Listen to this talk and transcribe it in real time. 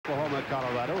at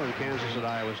Colorado and Kansas at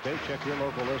Iowa State. Check your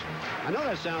local list. I know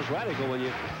that sounds radical when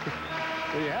you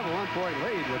when you have a 1-point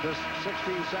lead with this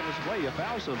 16 seconds to play. You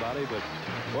foul somebody, but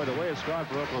boy, the way it's gone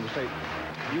for Oklahoma State,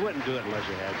 you wouldn't do it unless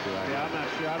you had to. Yeah, I'm not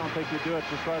sure. I don't think you do it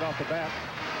just right off the bat.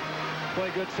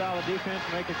 Play good, solid defense.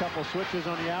 Make a couple switches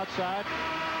on the outside.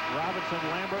 Robinson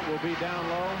Lambert will be down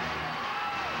low.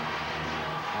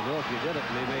 I know if you did it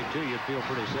and they made two, you'd feel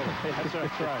pretty silly.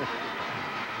 That's right.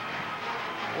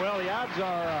 Well, the odds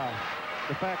are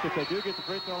the fact that they do get the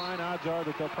free throw line, odds are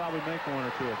that they'll probably make one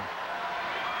or two of them.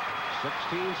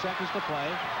 16 seconds to play.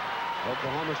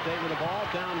 Oklahoma State with the ball,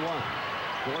 down one.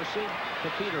 Dorsey to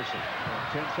Peterson.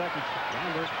 10 seconds.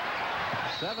 Lambert,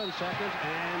 7 seconds,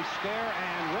 and Scare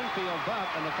and Winfield buck,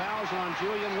 and the foul's on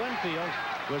Julian Winfield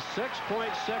with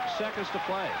 6.6 seconds to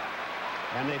play.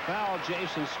 And they fouled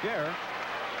Jason Scare,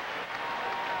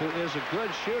 who is a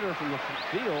good shooter from the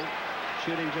field,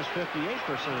 shooting just 58%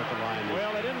 at the line.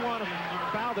 Well, they didn't want to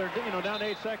foul their, down to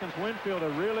 8 seconds. Winfield, a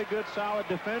really good, solid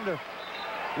defender.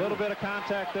 A little bit of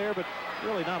contact there, but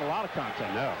really not a lot of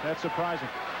contact. No. That's surprising.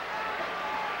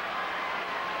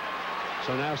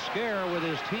 So now Scare with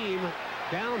his team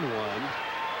down one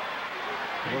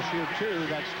will shoot two.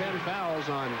 That's 10 fouls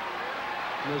on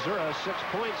Missouri.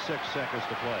 6.6 seconds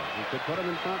to play. He could put them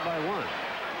in front by one.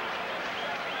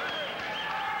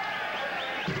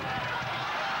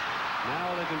 Now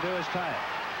all they can do is tie it.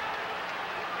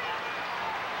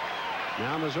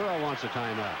 Now Missouri wants a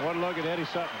timeout. What a look at Eddie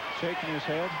Sutton shaking his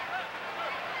head.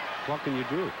 What can you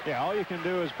do? Yeah, all you can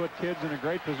do is put kids in a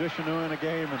great position to win a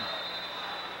game, and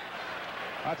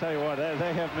I'll tell you what,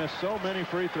 they have missed so many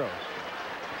free throws.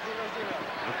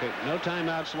 Okay, no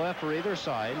timeouts left for either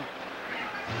side.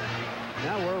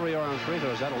 Now where we are on free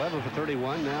throws, is that 11 for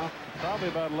 31 now? Probably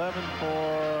about 11 for,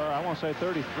 I want to say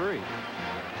 33.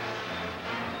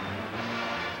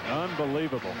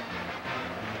 Unbelievable.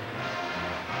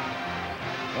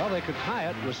 Well, they could tie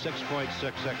it with 6.6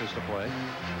 seconds to play.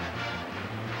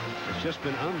 It's just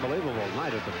been unbelievable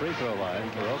night at the free throw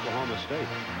line for Oklahoma State.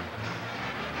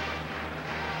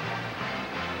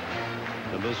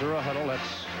 The Missouri huddle,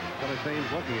 that's Kelly Fames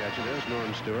looking at you. There's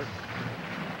Norm Stewart.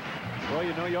 Well,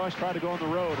 you always try to go on the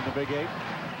road in the Big 8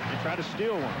 and try to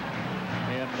steal one.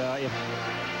 And if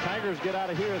Tigers get out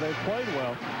of here, they've played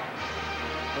well.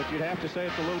 But you'd have to say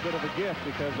it's a little bit of a gift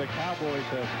because the Cowboys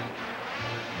have,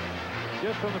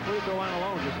 just from the free throw line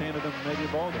alone, just handed them maybe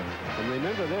a ball game. And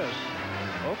remember this,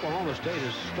 Oklahoma State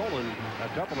has stolen a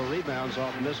couple of rebounds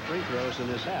off missed free throws in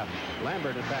this half.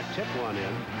 Lambert, in fact, tipped one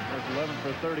in. There's 11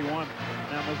 for 31.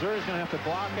 Now, Missouri's going to have to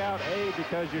block out A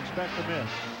because you expect to miss.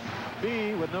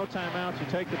 B, with no timeouts, you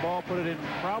take the ball, put it in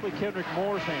probably Kendrick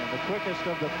Moore's hand, the quickest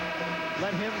of the,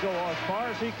 let him go as far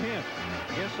as he can.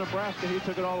 Against Nebraska, he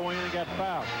took it all the way in and got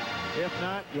fouled. If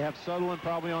not, you have Sutherland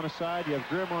probably on the side, you have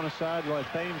Grimm on the side, you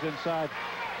have Thames inside.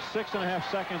 6.5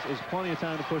 seconds is plenty of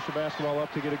time to push the basketball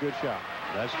up to get a good shot.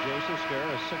 That's Jason Scare,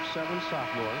 a 6'7"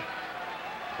 sophomore.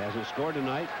 Hasn't scored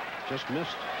tonight, just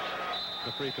missed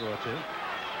the free throw attempt.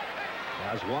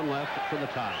 Has one left for the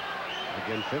tie.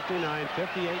 Again,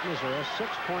 59-58 Missouri,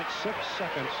 6.6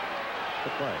 seconds to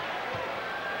play.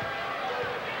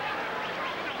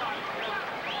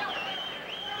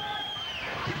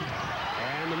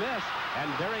 And the miss. And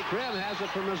Derek Grimm has it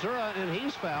for Missouri, and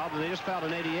he's fouled, and they just fouled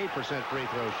an 88% free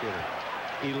throw shooter.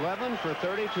 11 for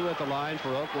 32 at the line for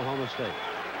Oklahoma State.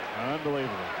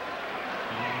 Unbelievable.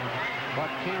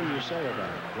 What can you say about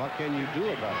it? What can you do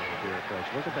about it if you're a coach?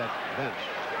 Look at that bench.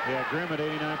 Yeah, Grimm at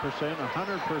 89%,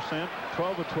 100%,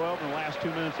 12 of 12 in the last 2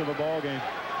 minutes of a ball game.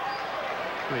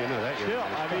 Well, you know that. Still,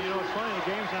 I mean, it's funny, the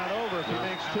game's not over. If he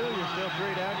makes two, you're still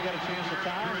 3 down, you got a chance to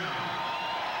tie.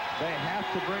 They have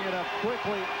to bring it up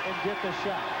quickly and get the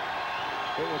shot.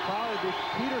 It will probably be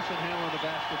Peterson handling the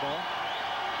basketball.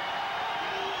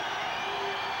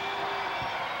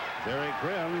 Derek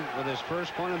Grimm with his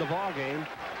first point of the ball game.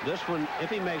 This one, if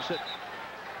he makes it,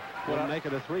 will make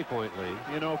it a 3-point lead.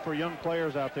 You know, for young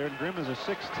players out there, and Grimm is a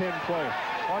 6'10" player.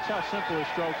 Watch how simple his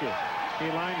stroke is. He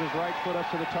lines his right foot up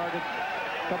to the target,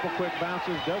 couple quick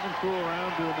bounces, doesn't fool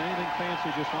around doing anything fancy,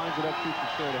 just lines it up, keeps it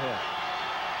straight ahead.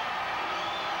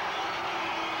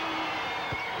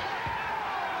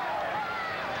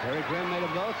 Derek Grimm made a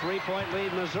vote. 3-point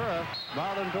lead, Missouri.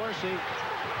 Marlon Dorsey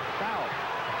fouled.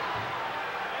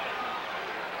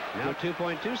 Now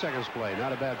 2.2 seconds play.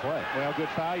 Not a bad play. Well, good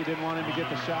foul. You didn't want him to get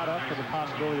the shot up for the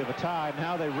possibility of a tie.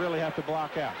 Now they really have to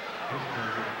block out.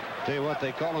 Tell you what,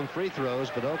 they call them free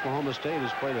throws, but Oklahoma State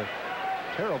has played a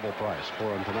terrible price for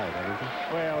them tonight, haven't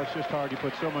they? Well, it's just hard. You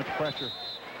put so much pressure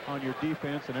on your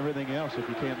defense and everything else if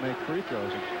you can't make free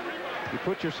throws. You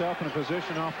put yourself in a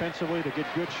position offensively to get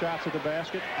good shots at the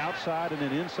basket. Outside and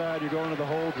then inside, you're going to the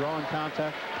hole, drawing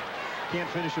contact. Can't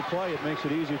finish your play. It makes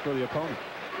it easy for the opponent.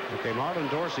 Okay, Marvin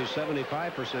Dorsey,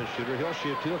 75% shooter. He'll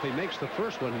shoot 2 if he makes the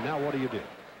first one. Now what do you do?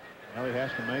 Well, he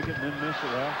has to make it and then miss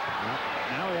it. Well,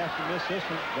 now he has to miss this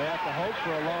one. They have to hope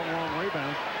for a long, long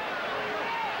rebound.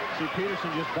 See,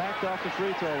 Peterson just backed off the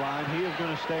free throw line. He is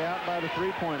going to stay out by the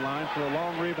three-point line for a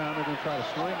long rebound. They're going to try to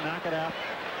swing, knock it out,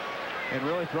 and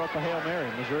really throw up a Hail Mary.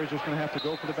 Missouri's just going to have to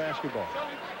go for the basketball.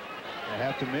 They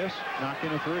have to miss, knock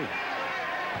in a three.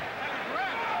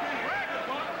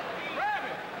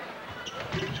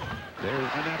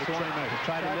 And that's the one he made.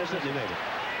 Tried to miss it, and he made it.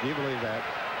 Do you believe that?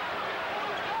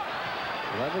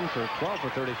 12 for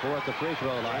 34 at the free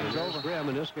throw line. He's over Grimm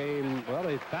in this game. Well,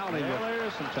 they fouled him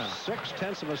with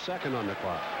 0.6 of a second on the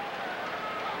clock.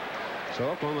 So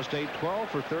Oklahoma State 12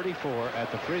 for 34 at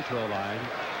the free throw line.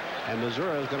 And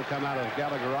Missouri is going to come out of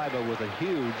Gallagher-Iba with a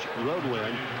huge road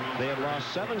win. They have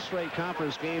lost 7 straight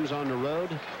conference games on the road.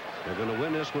 They're going to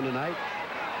win this one tonight.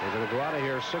 They're going to go out of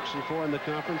here 6-4 in the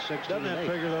conference, 6-8. Doesn't that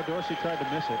figure, though? Dorsey tried to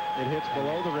miss it. It hits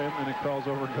below the rim, and it crawls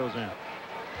over and goes in.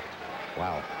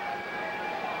 Wow.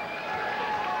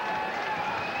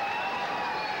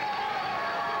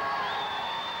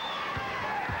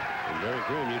 And Barry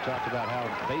Grimm, you talked about how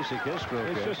basic his stroke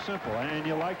is. It's just simple, and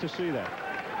you like to see that.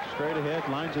 Straight ahead,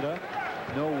 lines it up.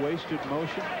 No wasted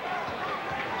motion.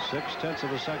 0.6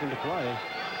 of a second to play.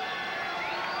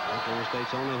 Oklahoma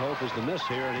State's only hope is the miss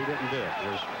here, and he didn't do it.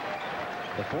 There's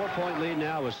the 4-point lead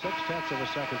now with 0.6 of a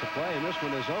second to play, and this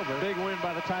one is over. Big win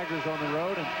by the Tigers on the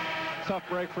road, and tough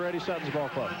break for Eddie Sutton's ball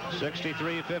club.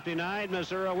 63-59,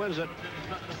 Missouri wins it.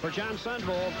 For John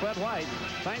Sundvold, Fred White,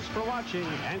 thanks for watching,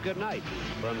 and good night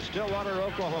from Stillwater,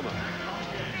 Oklahoma.